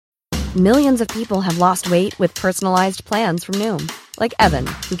Millions of people have lost weight with personalized plans from Noom. Like Evan,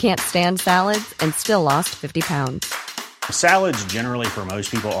 who can't stand salads and still lost 50 pounds. Salads generally for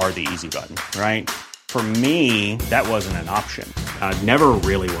most people are the easy button, right? For me, that wasn't an option. I never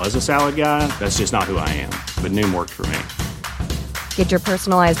really was a salad guy. That's just not who I am. But Noom worked for me. Get your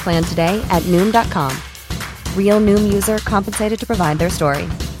personalized plan today at Noom.com. Real Noom user compensated to provide their story.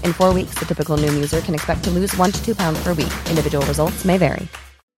 In 4 weeks, the typical Noom user can expect to lose 1 to 2 pounds per week. Individual results may vary.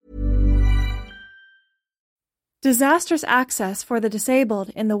 Disastrous access for the disabled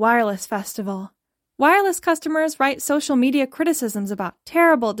in the Wireless Festival. Wireless customers write social media criticisms about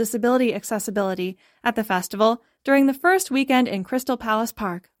terrible disability accessibility at the festival during the first weekend in Crystal Palace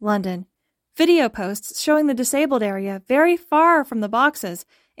Park, London. Video posts showing the disabled area very far from the boxes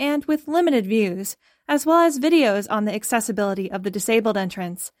and with limited views, as well as videos on the accessibility of the disabled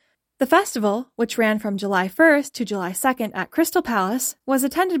entrance. The festival, which ran from July 1st to July 2nd at Crystal Palace, was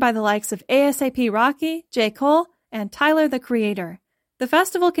attended by the likes of ASAP Rocky, J. Cole, and Tyler, the Creator. The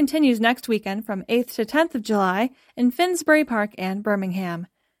festival continues next weekend from 8th to 10th of July in Finsbury Park and Birmingham.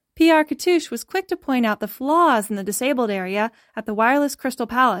 PR Katouche was quick to point out the flaws in the disabled area at the Wireless Crystal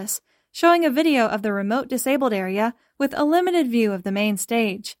Palace, showing a video of the remote disabled area with a limited view of the main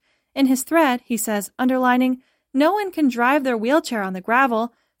stage. In his thread, he says, underlining, "No one can drive their wheelchair on the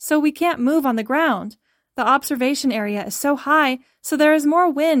gravel, so we can't move on the ground. The observation area is so high, so there is more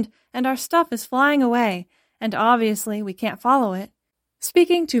wind and our stuff is flying away, and obviously we can't follow it."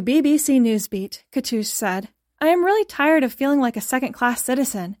 Speaking to BBC Newsbeat, Katouche said, "I am really tired of feeling like a second-class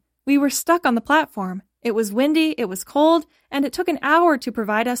citizen. We were stuck on the platform. It was windy, it was cold, and it took an hour to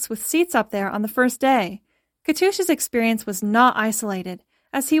provide us with seats up there on the first day." Katouche's experience was not isolated,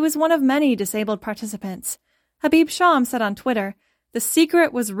 as he was one of many disabled participants. Habib Sham said on Twitter, "The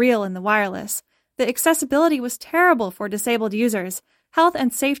secret was real in the wireless. The accessibility was terrible for disabled users. Health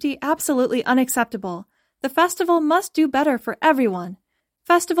and safety absolutely unacceptable. The festival must do better for everyone."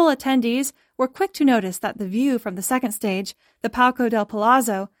 Festival attendees were quick to notice that the view from the second stage, the Palco del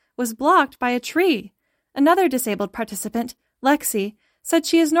Palazzo, was blocked by a tree. Another disabled participant, Lexi, said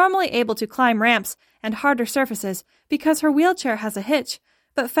she is normally able to climb ramps and harder surfaces because her wheelchair has a hitch,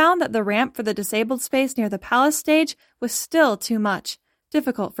 but found that the ramp for the disabled space near the palace stage was still too much,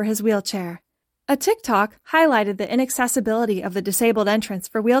 difficult for his wheelchair. A TikTok highlighted the inaccessibility of the disabled entrance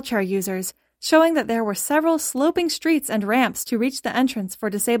for wheelchair users, showing that there were several sloping streets and ramps to reach the entrance for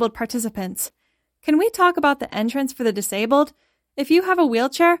disabled participants. Can we talk about the entrance for the disabled? If you have a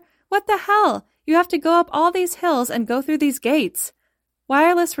wheelchair, what the hell? You have to go up all these hills and go through these gates.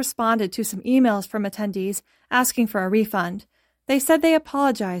 Wireless responded to some emails from attendees asking for a refund. They said they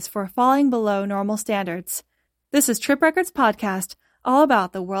apologize for falling below normal standards. This is Trip Records Podcast, all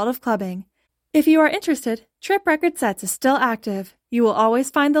about the world of clubbing. If you are interested, Trip Record Sets is still active. You will always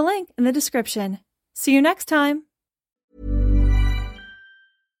find the link in the description. See you next time.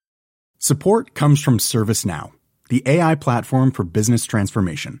 Support comes from ServiceNow, the AI platform for business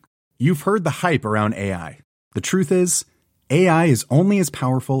transformation. You've heard the hype around AI. The truth is, AI is only as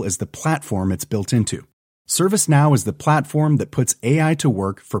powerful as the platform it's built into. ServiceNow is the platform that puts AI to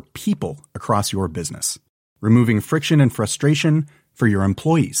work for people across your business, removing friction and frustration for your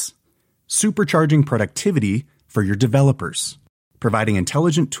employees, supercharging productivity for your developers, providing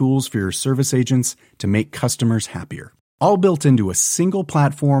intelligent tools for your service agents to make customers happier, all built into a single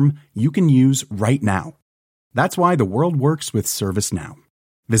platform you can use right now. That's why the world works with ServiceNow.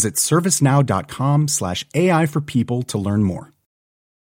 Visit servicenow.com/AI for people to learn more.